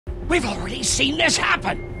We've already seen this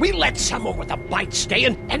happen. We let someone with a bite stay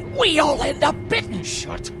in, and we all end up bitten.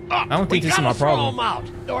 Shut up. I don't think this is my problem. Throw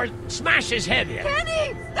him out, or smash his head in.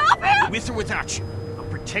 Kenny, stop him! With or without you, I'm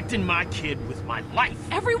protecting my kid with my life.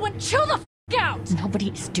 Everyone chill the f*** out! Nobody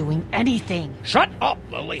is doing anything. Shut up,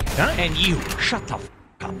 Lily. Huh? And you, shut the f***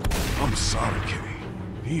 up. I'm sorry, Kenny.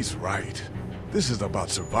 He's right. This is about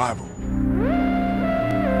survival.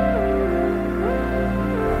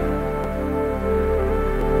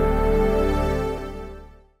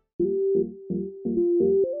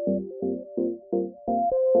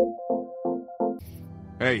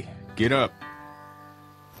 Hey, get up.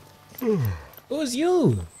 Who's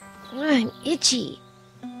you? I'm itchy.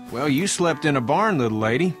 Well, you slept in a barn, little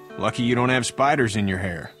lady. Lucky you don't have spiders in your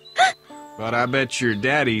hair. But I bet your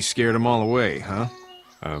daddy scared them all away, huh?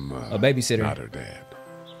 I'm A babysitter. not her dad.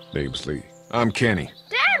 Name's Lee. I'm Kenny.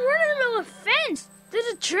 Dad, we're in the middle of a fence. There's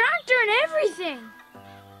a tractor and everything.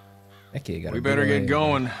 That kid got We a better big get leg,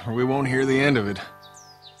 going, or we won't hear the end of it.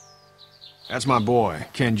 That's my boy,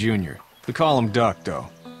 Ken Jr. We call him Duck, though.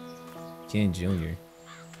 man. Ken Jr.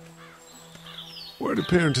 Where do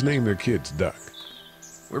parents name their kids Duck?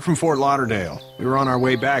 We're from Fort Lauderdale. We were on our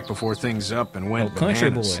way back before things up and Oh, went country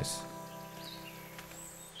bananas. boys.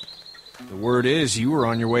 The word is you were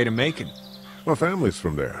on your way to Macon. My family's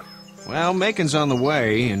from there. Well, Macon's on the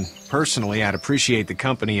way, and personally, I'd appreciate the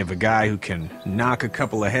company of a guy who can knock a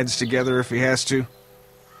couple of heads together if he has to.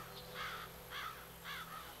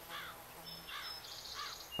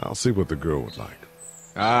 I'll see what the girl would like.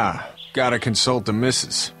 Ah, gotta consult the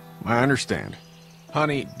missus. I understand.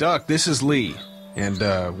 Honey, Duck, this is Lee. And,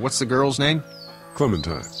 what's the girl's name?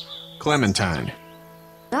 Clementine. Clementine.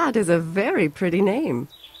 That is a very pretty name.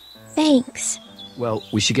 Thanks. Well,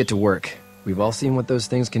 we should get to work. We've all seen what those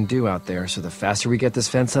things can do out there, so the faster we get this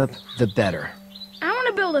fence up, the better. I want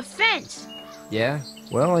to build a fence. Yeah?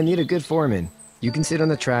 Well, I need a good foreman. You can sit on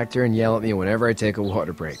the tractor and yell at me whenever I take a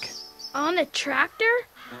water break. On the tractor?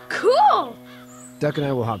 Cool! Duck and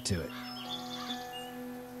I will hop to it.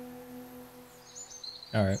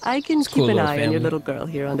 All right. I can It's a cool keep an little eye on your family. little girl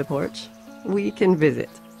here on the porch. We can visit.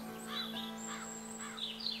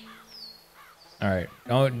 All right.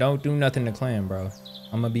 Don't do nothing to Clem, bro.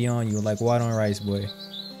 I'm gonna be on you like water on rice, boy.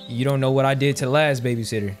 You don't know what I did to the last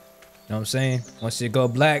babysitter. Know what I'm saying? Once you go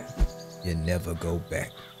black, you never go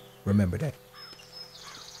back. Remember that.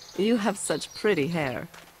 You have such pretty hair.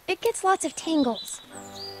 It gets lots of tangles.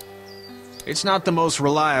 It's not the most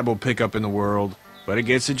reliable pickup in the world, but it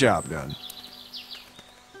gets the job done.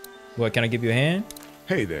 What, can I give you a hand?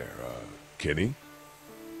 Hey there, Kenny.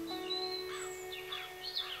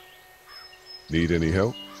 Need any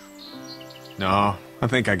help? No, I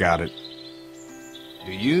think I got it.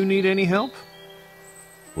 Do you need any help?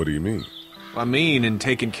 What do you mean? I mean, in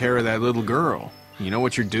taking care of that little girl. You know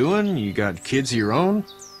what you're doing? You got kids of your own?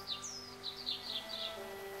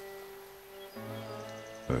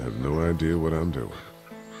 I have no idea what I'm doing.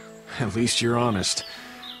 At least you're honest.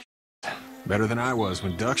 Better than I was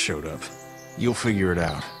when Duck showed up. You'll figure it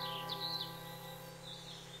out.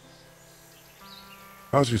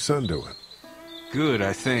 How's your son doing? Good,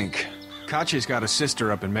 I think. Katya's got a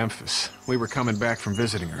sister up in Memphis. We were coming back from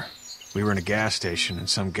visiting her. We were in a gas station and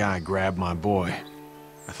some guy grabbed my boy.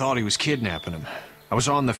 I thought he was kidnapping him. I was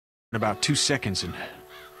on the in about 2 seconds and...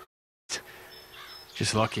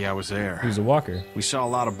 Just lucky I was there. He was a walker. We saw a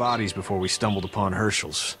lot of bodies before we stumbled upon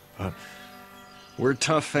Herschel's, but... We're a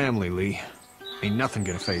tough family, Lee. Ain't nothing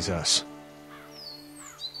gonna faze us.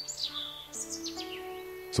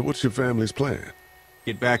 So what's your family's plan?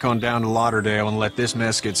 Get back on down to Lauderdale and let this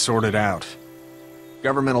mess get sorted out.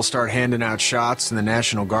 Government will start handing out shots and the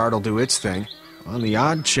National Guard will do its thing. On the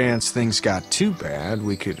odd chance things got too bad,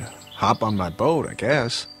 we could hop on my boat, I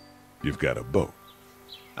guess. You've got a boat.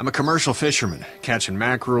 I'm a commercial fisherman, catching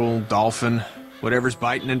mackerel, dolphin, whatever's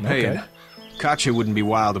biting and paying. Okay. Katya wouldn't be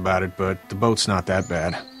wild about it, but the boat's not that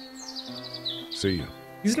bad. See you.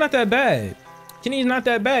 He's not that bad. Kenny's not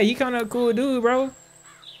that bad. He kind of a cool dude, bro.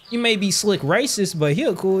 He may be slick racist, but he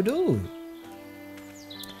a cool dude.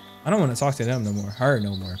 I don't want to talk to them no more. Her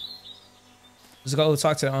no more. Let's go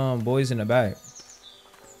talk to boys in the back.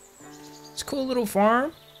 It's a cool little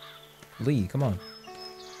farm. Lee, come on.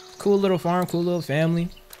 Cool little farm, cool little family.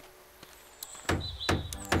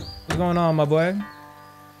 What's going on, my boy?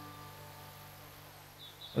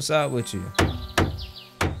 What's up with you?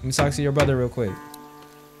 Let me talk to your brother real quick.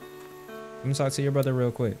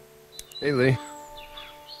 Hey, Lee.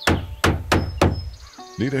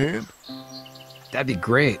 Need a hand? That'd be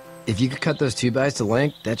great. If you could cut those 2x to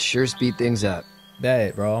length, that'd sure speed things up.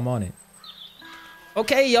 Bad, bro. I'm on it.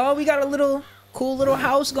 Okay, y'all. We got a cool little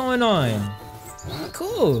house going on.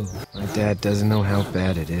 Cool. My dad doesn't know how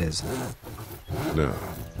bad it is. No,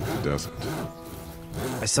 it doesn't.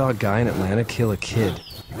 I saw a guy in Atlanta kill a kid.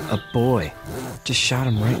 A boy. Just shot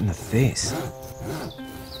him right in the face.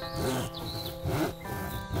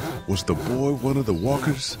 Was the boy one of the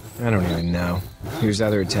walkers? I don't even know. He was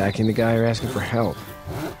either attacking the guy or asking for help.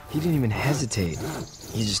 He didn't even hesitate.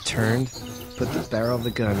 He just turned, put the barrel of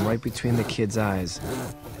the gun right between the kid's eyes,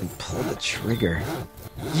 and pulled the trigger.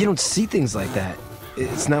 You don't see things like that.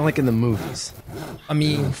 It's not like in the movies. I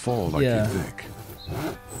mean, Don't fall like yeah. you think.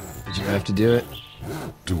 Did you have to do it?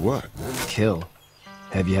 Do what? Kill.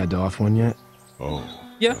 Have you had to off one yet? Oh,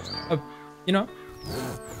 Yeah, you know.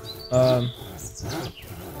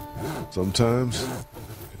 sometimes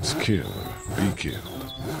it's kill or be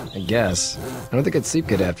killed. I guess. I don't think I'd sleep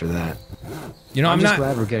good after that. You know, I'm just not.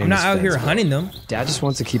 glad we're getting I'm not this out here fence hunting them. Dad just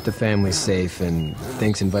wants to keep the family safe and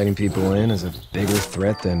thinks inviting people in is a bigger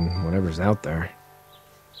threat than whatever's out there.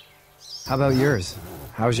 How about yours?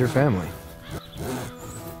 How's your family?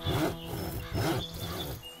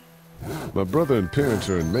 My brother and parents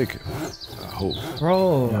are in Macon. I hope. Bro,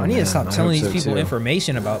 Oh, I need to man, stop I telling hope these so, people too.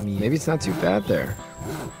 information about me. Maybe it's not too bad there.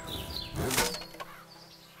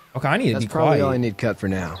 Okay, I need to That's be probably quiet. all I need cut for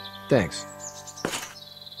now. Thanks.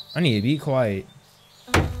 I need to be quiet.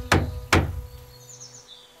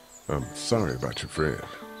 I'm sorry about your friend.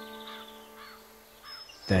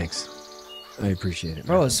 Thanks. I appreciate it,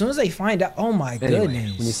 Bro, man. as soon as they find out, oh my Anyway,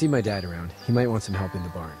 goodness. when you see my dad around, he might want some help in the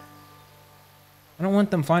barn. I don't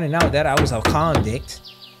want them finding out that I was a convict.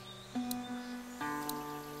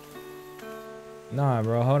 Nah,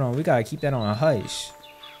 bro, hold on. We gotta keep that on a hush.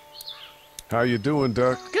 How you doing,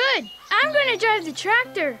 Duck? Good. I'm gonna drive the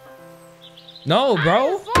tractor. No, bro.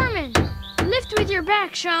 I'm the foreman. Lift with your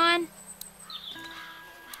back, Sean.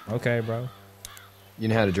 Okay, bro. You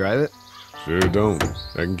know how to drive it? Sure don't.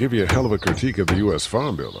 I can give you a hell of a critique of the U.S.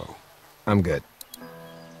 Farm Bill, though. I'm good.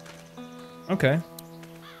 Okay.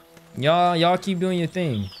 Y'all keep doing your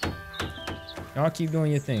thing. Y'all keep doing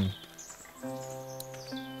your thing.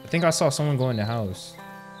 I think I saw someone go in the house.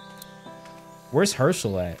 Where's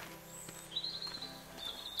Herschel at?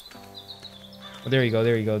 Oh, there you go,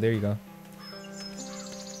 there you go, there you go.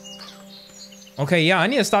 Okay, yeah, I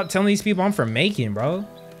need to stop telling these people I'm from Macon, bro.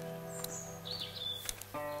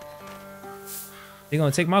 They're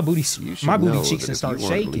gonna take my booty cheeks and start if you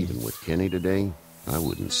weren't shaking. leaving with Kenny today, I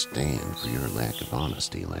wouldn't stand for your lack of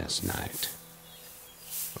honesty last night.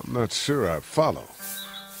 I'm not sure I follow.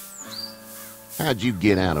 How'd you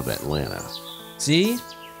get out of Atlanta? See?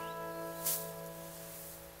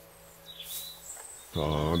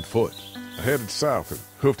 On foot. I headed south and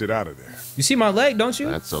hoofed it out of there. You see my leg, don't you?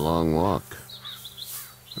 That's a long walk.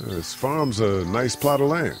 This farm's a nice plot of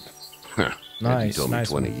land. If you Nice, told me nice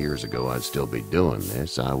 20 one. years ago I'd still be doing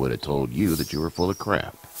this, I would have told you that you were full of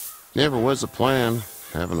crap. Never was a plan,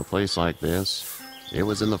 having a place like this. It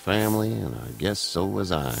was in the family, and I guess so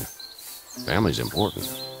was I. Family's important.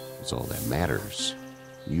 It's all that matters.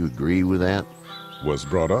 You agree with that? Was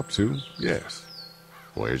brought up to, yes.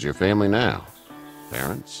 Where's your family now?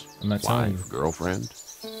 Parents? I'm not telling Wife? Girlfriend?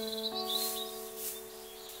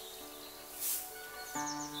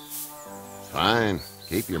 Fine.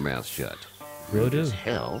 Keep your mouth shut. Will Rude do. as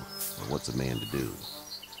hell. But what's a man to do?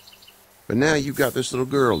 But now you've got this little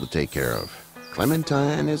girl to take care of.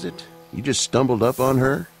 Clementine, is it? You just stumbled up on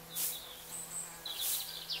her?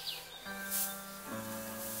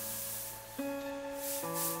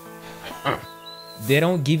 They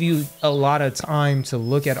don't give you a lot of time to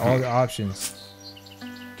look at all the options.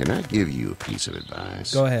 Can I give you a piece of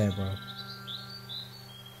advice? Go ahead, bro.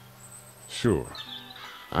 Sure.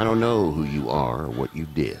 I don't know who you are or what you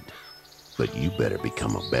did, but you better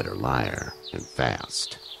become a better liar, and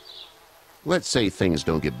fast. Let's say things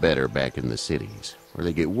don't get better back in the cities, or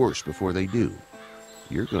they get worse before they do.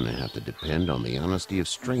 You're gonna have to depend on the honesty of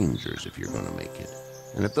strangers if you're gonna make it.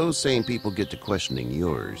 And if those same people get to questioning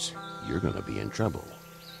yours, you're gonna be in trouble.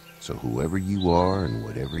 So whoever you are and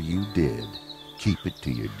whatever you did, keep it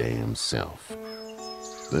to your damn self.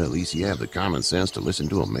 But at least you have the common sense to listen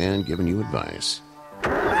to a man giving you advice.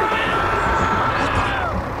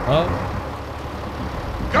 Oh,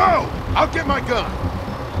 Go! I'll get my gun!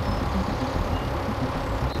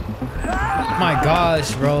 my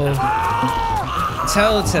gosh, bro.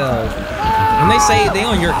 Telltale. When they say they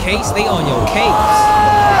on your case, they on your case.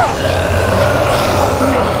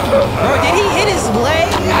 Bro, did he hit his leg?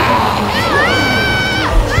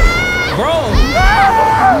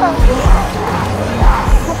 Bro.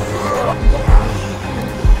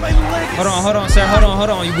 Hold on, sir. Hold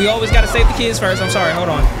on. We always gotta save the kids first. I'm sorry, hold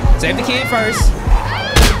on. Save the kid first.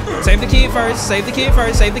 Save the kid first. Save the kid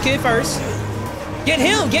first. Save the kid first. Get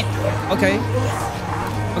him. Get. Okay.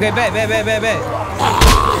 Okay, bet.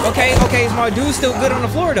 Okay, is my dude still good on the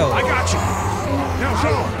floor though? I got you. Now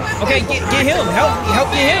show. Okay, get him.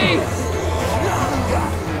 Help get him.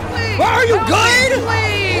 Why are you good?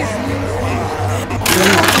 Please!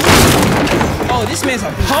 Oh, this man's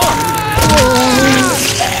a punk.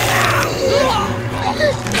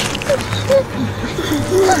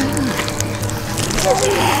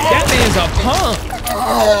 That man's a punk.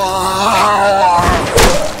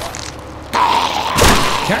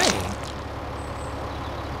 Okay.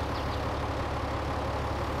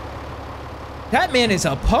 That man is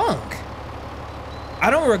a punk. I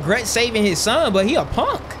don't regret saving his son, but he a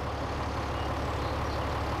punk.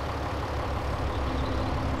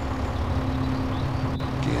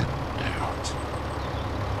 Get out.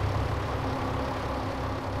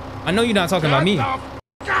 I know you're not talking about me. Get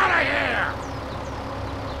the out of here!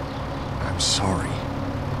 I'm sorry.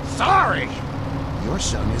 Sorry! Your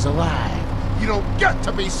son is alive. You don't get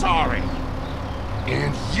to be sorry.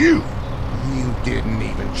 And you didn't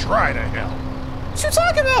even try to help. What you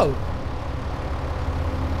talking about?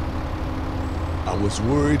 I was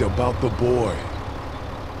worried about the boy.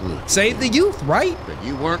 Look, Save the youth, right? but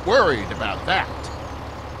you weren't worried about that.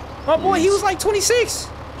 My boy, he was like 26.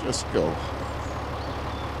 Just go.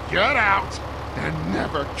 Get out and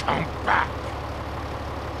never come back.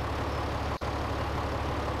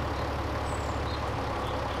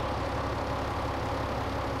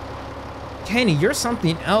 Kenny, you're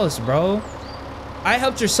something else, bro. I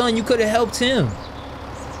helped your son. You could have helped him.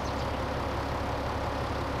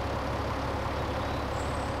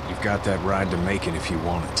 You've got that ride to Macon if you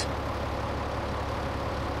want it.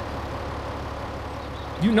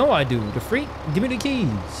 You know I do. The freak, give me the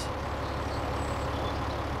keys.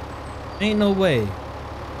 Ain't no way.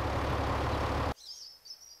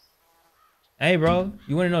 Hey, bro,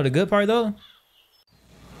 you want to know the good part though?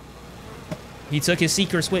 He took his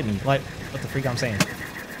secrets with me. Like, what the freak I'm saying?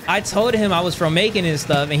 I told him I was from Macon and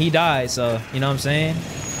stuff, and he died. So, you know what I'm saying?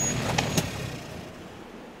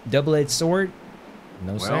 Double-edged sword?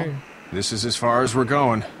 No, sir. This is as far as we're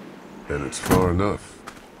going. And it's far enough.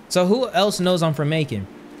 So who else knows I'm from Macon?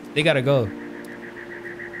 They gotta go.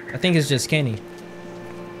 I think it's just Kenny.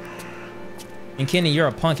 And Kenny, you're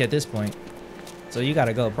a punk at this point. So you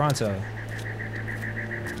gotta go pronto.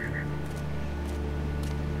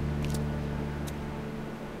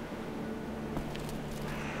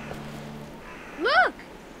 Look!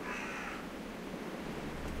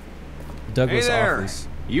 Douglas Hey there. office.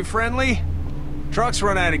 You friendly? Truck's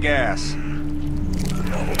run out of gas.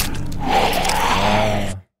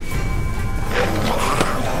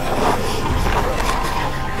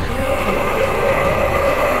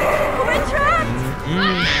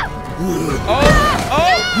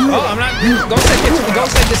 Oh, I'm not. Go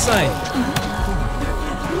save the son.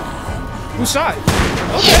 Who shot?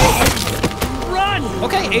 Okay. Run.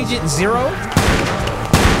 Okay, Agent Zero.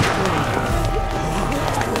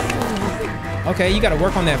 Okay, you gotta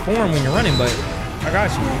work on that form when you're running, but I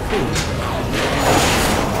got you.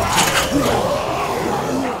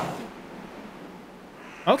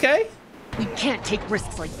 Cool. Okay. We can't take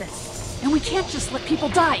risks like this. And we can't just let people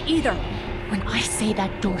die either. When I say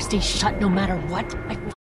that door stays shut no matter what, I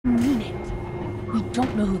mean it. We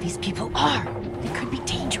don't know who these people are. They could be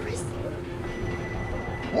dangerous.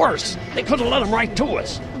 Worse, they could have let them right to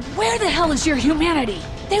us. Where the hell is your humanity?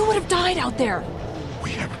 They would have died out there.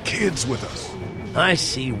 We have kids with us. I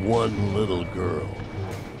see one little girl.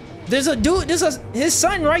 There's a dude. His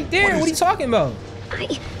son right there. What are you talking about?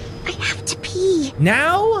 I have to pee.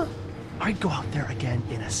 Now? I'd go out there again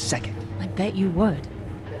in a second. I bet you would.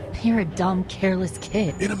 You're a dumb, careless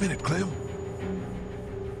kid. In a minute, Clem.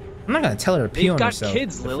 I'm not gonna tell her to pee on herself. You've got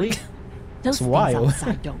kids, Lily. Those things wild.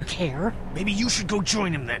 outside don't care. Maybe you should go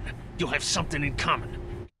join him then. You'll have something in common.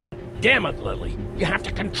 Damn it, Lily. You have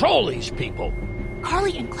to control these people.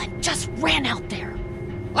 Carly and Glenn just ran out there.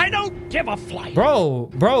 I don't give a flying.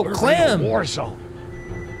 Bro, We're Clem. in a war zone.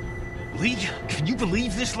 Lee, can you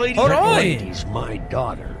believe this lady? Hold That on. lady's my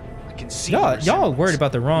daughter. I can see her Y'all worried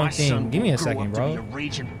about the wrong My thing. son Give me a will grow second, up to be bro. a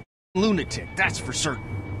raging lunatic, that's for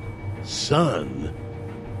certain. Son?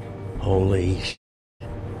 Holy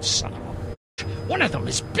Son of a... One of them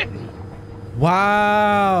is bitten.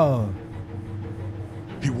 Wow.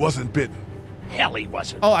 He wasn't bitten. Hell, he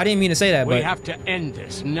wasn't. Oh, I didn't mean to say that, We but have to end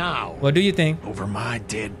this now. what do you think? Over my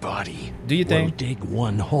dead body. Do you We'll think? dig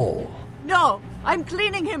one hole. No, I'm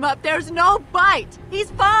cleaning him up. There's no bite. He's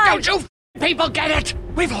fine. Don't you people get it?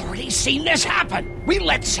 We've already seen this happen. We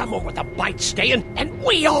let someone with a bite stay in, and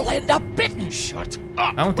we all end up bitten. Shut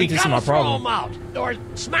up. I don't think this is my problem. Throw him out, or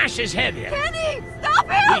smash his head in. Kenny, stop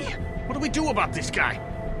him! What are we do about this guy?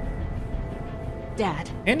 Dad,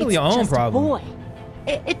 Handle it's your own just a problem. boy.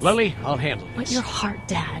 It's Lily, I'll handle But this. your heart,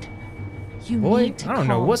 Dad. You Boy, need to I don't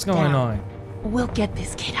know calm what's going down. on. We'll get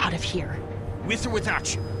this kid out of here. With or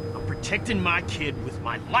without you, I'm protecting my kid with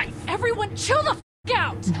my life. Everyone chill the f***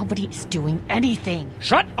 out! Nobody is doing anything.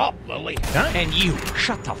 Shut up, Lily. Huh? And you,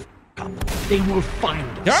 shut the f up. They will find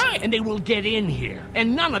us, Huh? and they will get in here,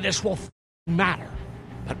 and none of this will matter.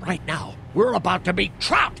 But right now, we're about to be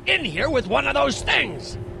trapped in here with one of those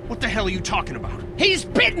things. What the hell are you talking about? He's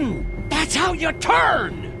bitten. That's how you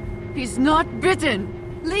turn. He's not bitten.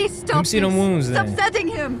 Lee, stop Let me see them this. wounds Stop then. setting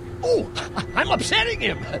him. Oh, I'm upsetting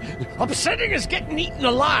him. Upsetting is getting eaten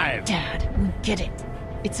alive. Dad, we get it.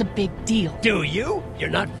 It's a big deal. Do you? You're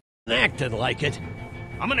not acting like it.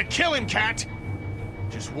 I'm gonna kill him, Cat.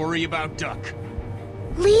 Just worry about Duck.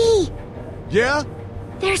 Lee! Yeah?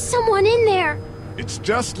 There's someone in there! It's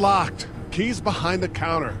just locked. Key's behind the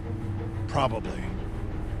counter. Probably.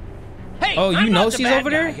 Hey, Oh, you I'm know not the she's bad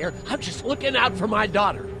over guy there? Here. I'm just looking out for my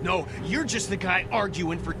daughter. No, you're just the guy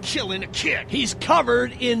arguing for killing a kid. He's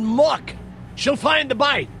covered in muck. She'll find the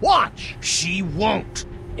bite. Watch. She won't.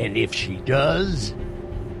 And if she does,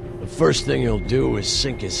 the first thing he'll do is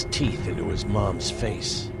sink his teeth into his mom's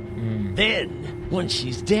face. Then, once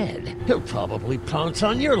she's dead, he'll probably pounce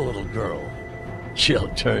on your little girl. She'll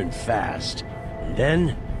turn fast. And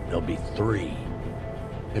then, there'll be 3.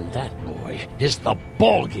 And that, boy, is the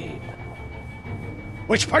ball game.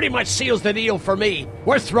 Which pretty much seals the deal for me.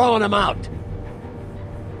 We're throwing him out.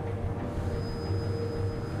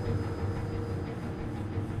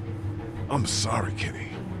 I'm sorry, Kenny.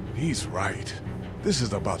 He's right. This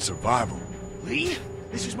is about survival. Lee?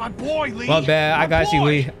 This is my boy, Lee. My bad. I got you, boy.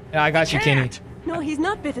 Lee. I got you, Kenny. No, he's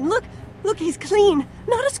not bitten. Look, he's clean.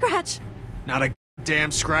 Not a scratch. Not a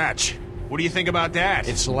damn scratch. What do you think about that?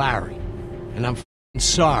 It's Larry. And I'm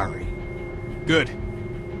sorry. Good.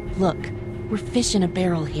 Look, we're fish in a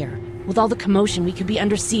barrel here. With all the commotion, we could be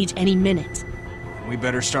under siege any minute. We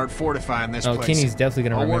better start fortifying this Oh, place. Kenny's definitely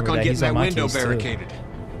gonna I'll work remember on that. getting He's on that my window case, too. barricaded.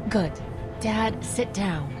 Good. Dad, sit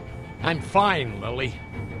down. I'm fine, Lily.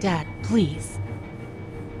 Dad, please.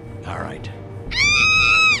 All right.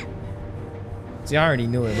 See, I already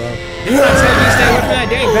knew it, bro. Didn't I tell you to stay away from that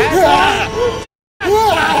dang bat?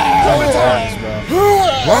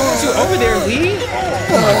 Why weren't you over there, Lee?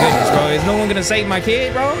 Oh my goodness, bro. Is no one gonna save my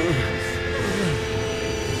kid, bro?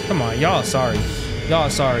 Come on, y'all sorry. Y'all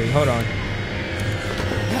sorry. Hold on.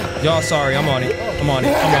 Y'all sorry. I'm on it. I'm on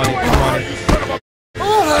it. I'm on it. I'm on it.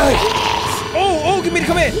 Oh, give me the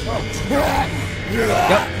command.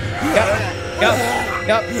 Yup.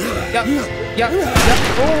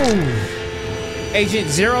 Oh. Agent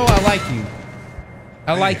Zero, I like you.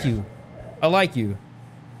 I like you. I like you.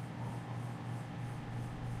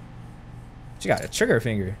 She got a trigger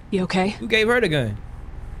finger. You okay? Who gave her the gun?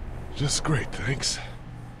 Just great, thanks.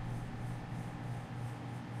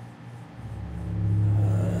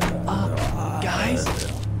 Guys?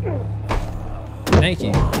 Thank you.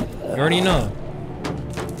 You already know.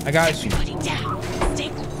 I got you. Everybody down. Stay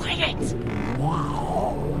quiet.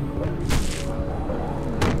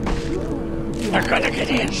 They're gonna get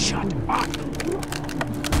in. Shut up.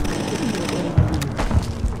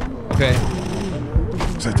 Okay.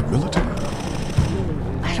 Is that the military?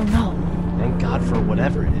 I don't know. Thank God for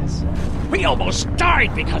whatever it is. We almost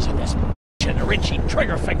died because of this and a Richie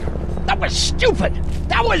trigger finger. That was stupid.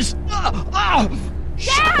 That was.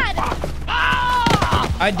 Dad!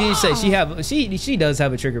 I did say she does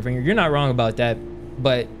have a trigger finger. You're not wrong about that.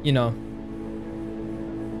 But, you know.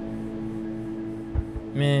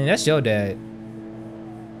 Man, that's your dad.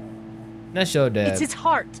 That's your dad. It's his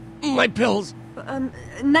heart. My pills.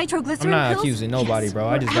 Nitroglycerin I'm not pills? accusing nobody, Yes, bro.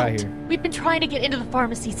 I we're just got out. here. We've been trying to get into the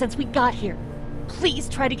pharmacy since we got here. Please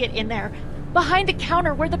try to get in there. Behind the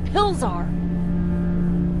counter where the pills are.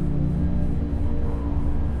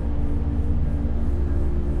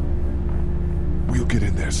 We'll get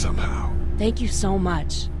in there somehow. Thank you so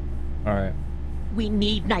much. All right. We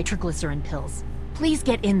need nitroglycerin pills. Please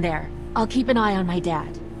get in there. I'll keep an eye on my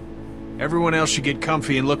dad. Everyone else should get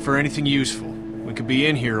comfy and look for anything useful. We could be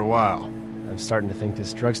in here a while. I'm starting to think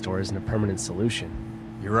this drugstore isn't a permanent solution.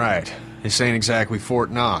 You're right. This ain't exactly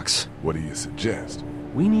Fort Knox. What do you suggest?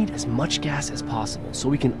 We need as much gas as possible so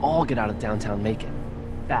we can all get out of downtown Macon.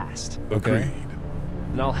 Fast. Agreed.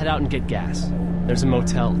 Then I'll head out and get gas. There's a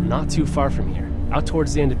motel not too far from here, out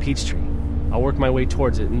towards the end of Peachtree. I'll work my way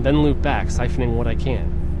towards it and then loop back, siphoning what I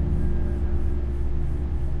can.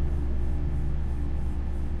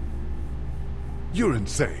 You're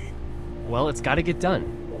insane. Well, it's gotta get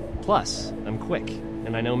done. Plus, I'm quick,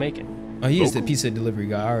 and I know Macon. Oh, he is the pizza delivery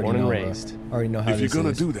guy. I already Born and know. raised. I already know how If you're this gonna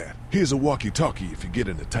is. do that, here's a walkie-talkie if you get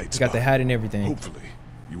in a tight He's spot. got the hat and everything. Hopefully,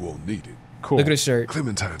 you won't need it. Cool. Look at his shirt.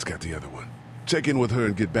 Clementine's got the other one. Check in with her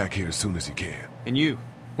and get back here as soon as you can. And you,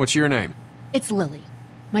 what's your name? It's Lily.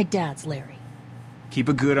 My dad's Larry. Keep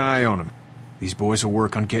a good eye on him. These boys will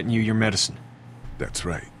work on getting you your medicine. That's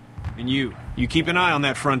right. And you keep an eye on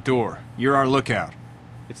that front door. You're our lookout.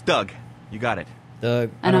 It's Doug. You got it.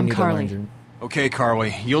 Doug. And I'm need to Carly. learn. Okay,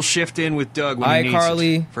 Carly. You'll shift in with Doug when All he right, needs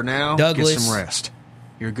Carly. it. For now, Douglas. get some rest.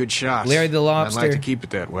 You're a good shot. Larry the I'd Lobster. like to keep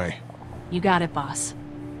it that way. You got it, boss.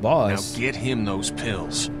 Boss. Now get him those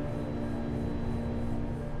pills.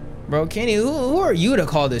 Bro, Kenny, who are you to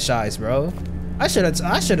call the shots, bro? I should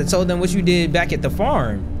have told them what you did back at the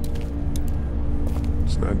farm.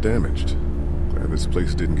 It's not damaged. Glad this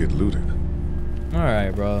place didn't get looted. All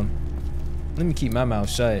right, bro. Let me keep my mouth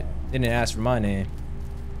shut. They didn't ask for my name.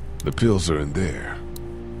 The pills are in there.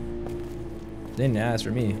 They didn't ask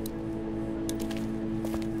for me.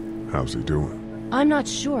 How's he doing? I'm not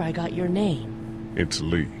sure I got your name. It's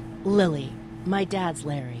Lee. Lily. My dad's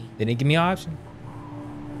Larry. They didn't give me an option.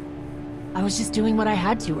 I was just doing what I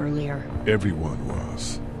had to earlier. Everyone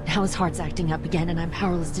was. Now his heart's acting up again and I'm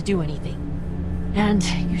powerless to do anything. And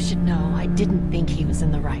you should know, I didn't think he was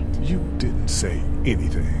in the right. You didn't say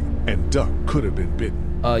anything. And Duck could have been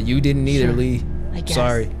bitten. You didn't either, Sure, Lee. I guess.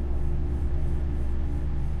 Sorry.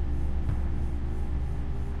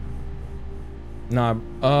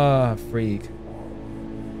 Nah, freak.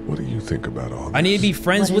 What do you think about all this? I need to be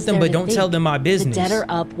friends What with is them, there but to don't tell think? them my business. The dead are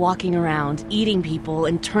up, walking around, eating people,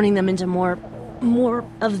 and turning them into more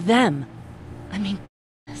of them. I mean,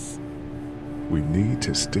 We need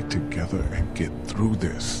to stick together and get through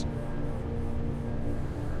this.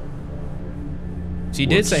 She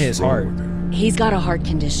did say his heart. he's got a heart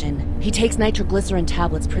condition. He takes nitroglycerin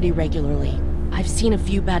tablets pretty regularly. I've seen a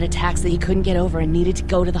few bad attacks that he couldn't get over and needed to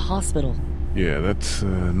go to the hospital. Yeah, that's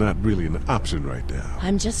not really an option right now.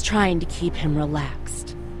 I'm just trying to keep him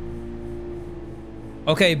relaxed.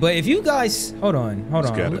 Okay, but if you guys... Hold on.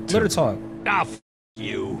 Let her talk. Ah,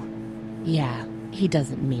 you. Yeah, he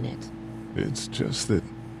doesn't mean it. It's just that...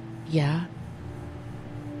 Yeah?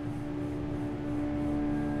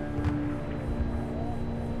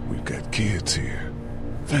 We've got kids here.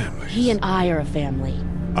 Families. He and I are a family.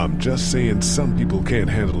 I'm just saying some people can't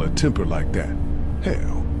handle a temper like that.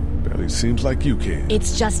 Hell, barely seems like you can.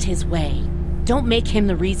 It's just his way. Don't make him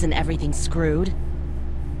the reason everything's screwed.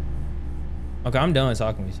 Okay, I'm done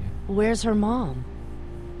talking with you. Where's her mom?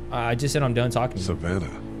 I just said I'm done talking to you.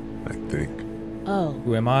 Savannah, I think. Oh.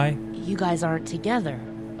 Who am I? You guys aren't together.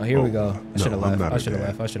 Oh, here we go. I should have I'm left. not I her should have dad.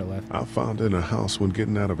 left. I should have left. I found her in a house when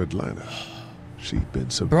getting out of Atlanta. She'd been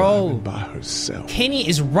surviving Bro, by herself. Kenny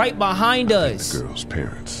is right behind us. The girl's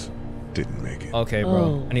parents didn't make it. Okay,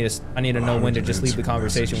 bro. I need to know when to just leave the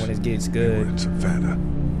conversation when it gets They were good. in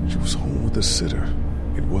Savannah. She was home with a sitter.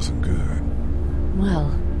 It wasn't good.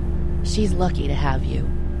 Well, she's lucky to have you.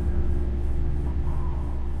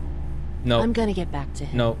 No. I'm gonna get back to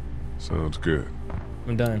him. No. Sounds good.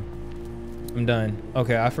 I'm done. I'm done.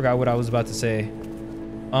 Okay, I forgot what I was about to say.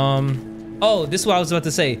 Oh, this is what I was about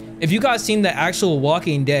to say. If you guys seen the actual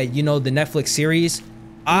Walking Dead, you know, the Netflix series,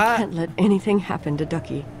 I can't let anything happen to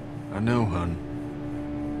Ducky. I know, hun.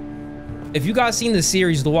 If you guys seen the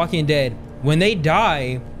series, The Walking Dead, when they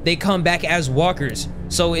die, they come back as walkers.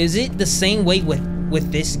 So is it the same way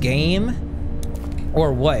with this game?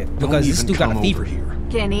 Or what? Because this dude got a fever here.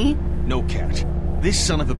 Kenny? No, Cat. This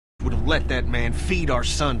son of a would have let that man feed our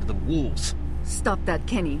son to the wolves. Stop that,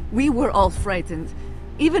 Kenny. We were all frightened.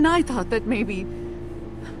 Even I thought that maybe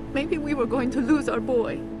we were going to lose our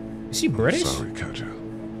boy. Is she British? Sorry, Katja.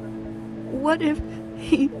 What if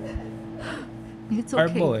he... It's okay, Our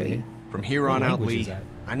boy. Lee. From here What on out, language is Lee, that?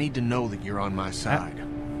 I need to know that you're on my side.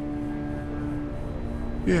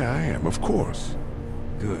 Yeah, I am, of course.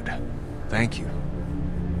 Good. Thank you.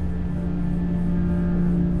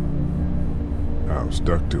 How's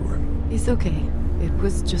Duck doing? He's okay. It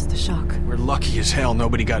was just a shock. We're lucky as hell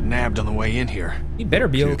nobody got nabbed on the way in here. He better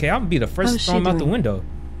be okay. I'm gonna be the first How's to throw she him out the doing? window.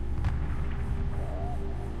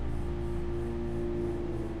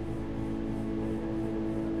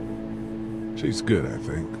 She's good, I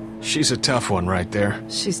think. She's a tough one right there.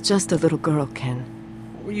 She's just a little girl, Ken.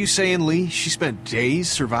 What were you saying, Lee? She spent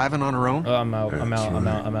days surviving on her own? Oh, I'm out. I'm out. I'm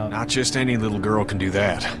out. I'm out. Not just any little girl can do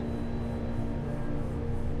that.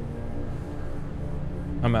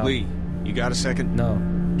 I'm out. Lee, you got a second? No.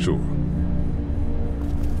 Sure.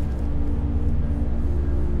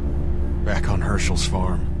 Back on Herschel's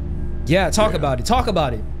farm. Yeah, talk about it. Talk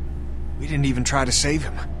about it. We didn't even try to save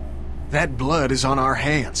him. That blood is on our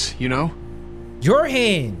hands, you know? Your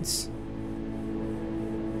hands.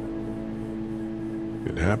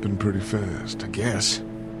 It happened pretty fast. I guess.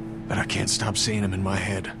 But I can't stop seeing him in my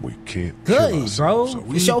head. We can't Good, kill ourselves, bro.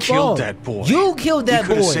 so It's your killed fault. that boy. You killed that We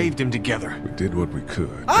could boy. have saved him together. we did what we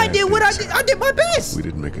could. I Bad did what I things did. I did my best. We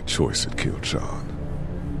didn't make a choice that killed Sean.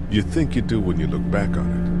 You think you do when you look back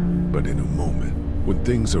on it, but in a moment, when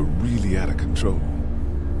things are really out of control,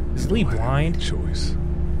 Is Lee blind? choice.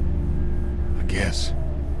 I guess.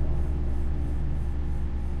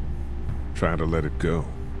 Try to let it go.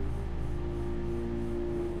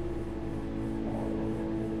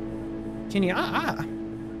 Kenny, I'll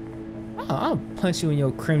punch you in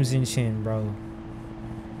your crimson chin, bro.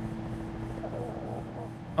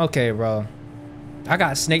 Okay, bro. I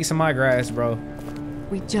got snakes in my grass, bro.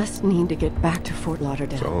 We just need to get back to Fort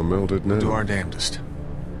Lauderdale. It's all melted now. Do our damnedest.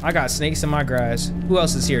 I got snakes in my grass. Who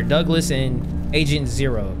else is here? Douglas and Agent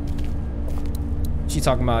Zero. She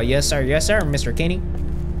talking about, yes, sir, Mr. Kenny.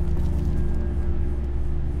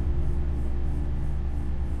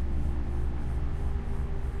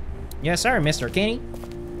 Yes, sir, Mr. Kenny.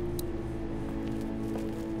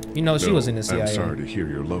 You know, she was in the CIA. I'm sorry to hear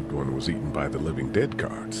your loved one was eaten by the living dead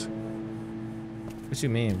guards. What you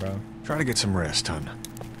mean, bro? Try to get some rest, hon.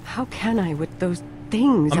 How can I with those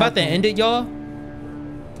things? I'm about out to there? end it, y'all.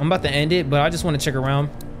 I'm about to end it, but I just want to check around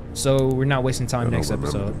so we're not wasting time next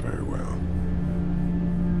episode. Very well.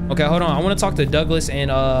 Okay, hold on. I want to talk to Douglas and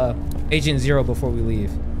Agent Zero before we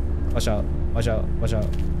leave. Watch out. Watch out. Watch out.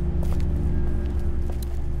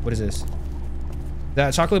 What is this?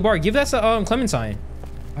 That chocolate bar. Give that to Clementine.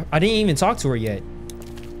 I didn't even talk to her yet.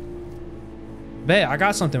 Bet I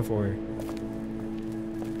got something for her.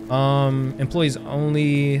 Employees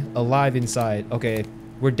only alive inside. Okay,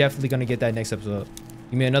 we're definitely gonna get that next episode.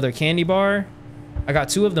 Give me another candy bar. I got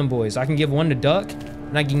 2 of them boys. I can give one to Duck,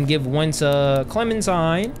 and I can give one to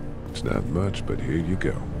Clementine. It's not much, but here you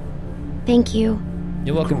go. Thank you.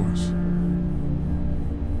 You're welcome.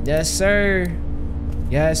 Yes, sir.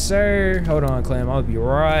 Yes, sir. Hold on, Clem. I'll be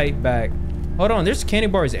right back. Hold on. There's candy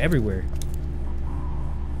bars everywhere.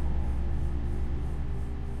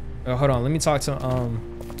 Oh, hold on. Let me talk to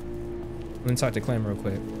Clem real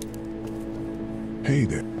quick. Hey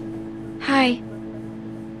there. Hi.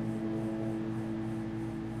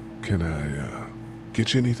 Can I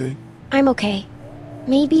get you anything? I'm okay.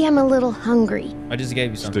 Maybe I'm a little hungry. I just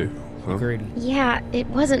gave you something. Still, huh? Greedy. Yeah, it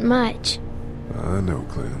wasn't much. I know,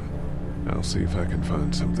 Clem. I'll see if I can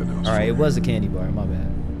find something else. All right, for it you. was a candy bar. My bad.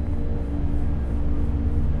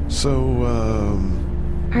 So,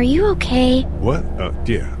 Are you okay? what?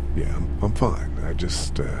 Yeah, I'm fine. I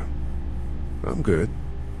just, I'm good.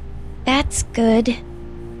 That's good.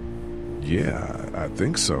 Yeah, I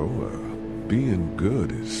think so. Being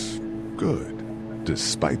good is good,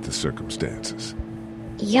 despite the circumstances.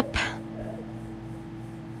 Yep.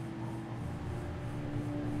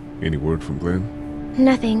 Any word from Glenn?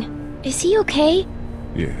 Nothing. Is he okay?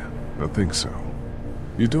 Yeah, I think so.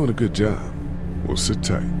 You're doing a good job. We'll sit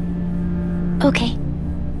tight. Okay.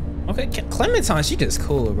 Okay, Clementine, she just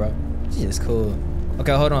cool, bro. She just cool.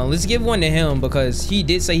 Okay, hold on. Let's give one to him because he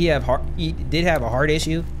did say he did have a heart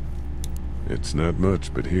issue. It's not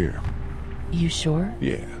much, but here. You sure?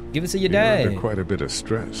 Yeah. Give it to your You're dad. under quite a bit of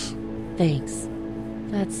stress. Thanks.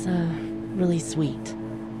 That's, really sweet.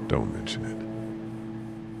 Don't mention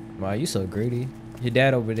it. Wow, you so greedy. Your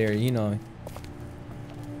dad over there, you know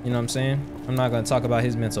what I'm saying? I'm not gonna talk about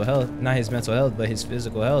his mental health, not his mental health, but his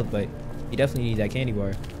physical health, but he definitely needs that candy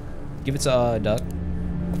bar. Give it to Duck.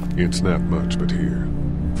 It's not much, but here.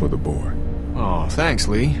 For the boy. Oh, thanks,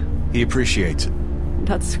 Lee. He appreciates it.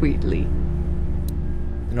 That's sweet, Lee.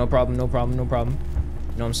 No problem, no problem, no problem.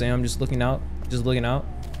 You know what I'm saying? I'm just looking out. Just looking out.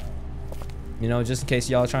 You know, just in case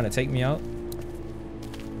y'all trying to take me out.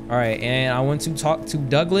 All right, and I want to talk to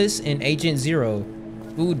Douglas and Agent Zero.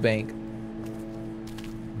 Food bank.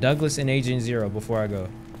 Douglas and Agent Zero before I go.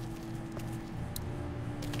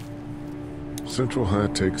 Central High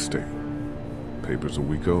Tech State. Paper's a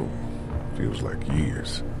week old. Feels like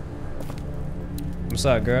years. What's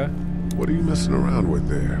up, girl? What are you messing around with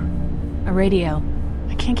there? A radio.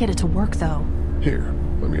 I can't get it to work, though. Here,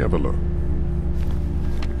 let me have a look.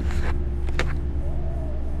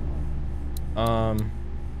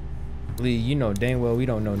 Lee, you know dang well we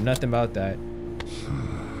don't know nothing about that.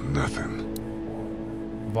 Nothing.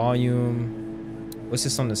 Volume. What's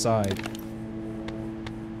this on the side? It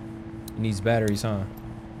needs batteries, huh?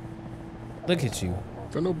 Look at you.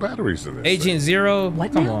 There are no batteries in this Agent thing. Zero?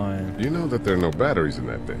 What Come now? on. You know that there are no batteries in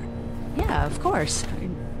that thing. Yeah, of course.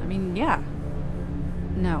 I mean, yeah.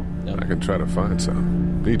 No. I can try to find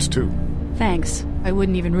some. Needs 2. Thanks. I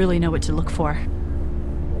wouldn't even really know what to look for.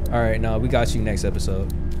 All right, now we got you next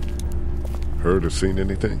episode. Heard or seen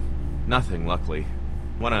anything? Nothing, luckily.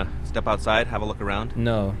 Wanna step outside, have a look around?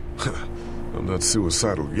 No. I'm not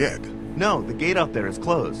suicidal yet. No, the gate out there is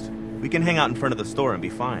closed. We can hang out in front of the store and be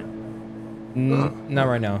fine. Not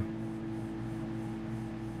right now.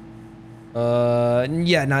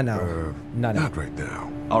 Yeah, not now. Not right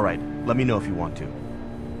now. All right, let me know if you want to.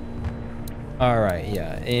 All right,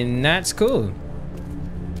 yeah, and that's cool.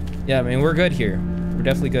 Yeah, I mean, we're good here. We're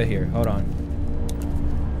definitely good here. Hold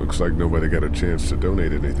on. Looks like nobody got a chance to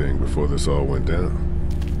donate anything before this all went down.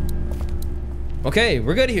 Okay,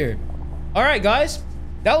 we're good here. All right, guys,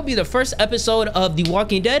 that will be the first episode of The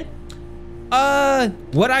Walking Dead.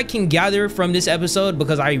 What I can gather from this episode,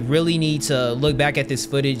 because I really need to look back at this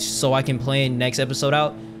footage so I can plan next episode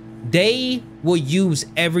out, they will use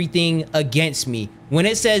everything against me. When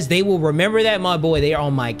it says they will remember that, my boy, they are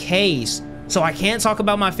on my case. So I can't talk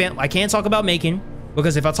about my family. I can't talk about Macon,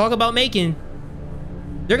 because if I talk about Macon,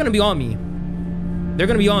 they're gonna be on me. They're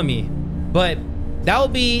gonna be on me. But that will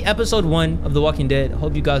be episode 1 of The Walking Dead.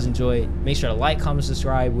 Hope you guys enjoy it. Make sure to like, comment,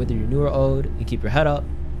 subscribe, whether you're new or old, and keep your head up.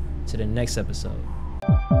 To the next episode.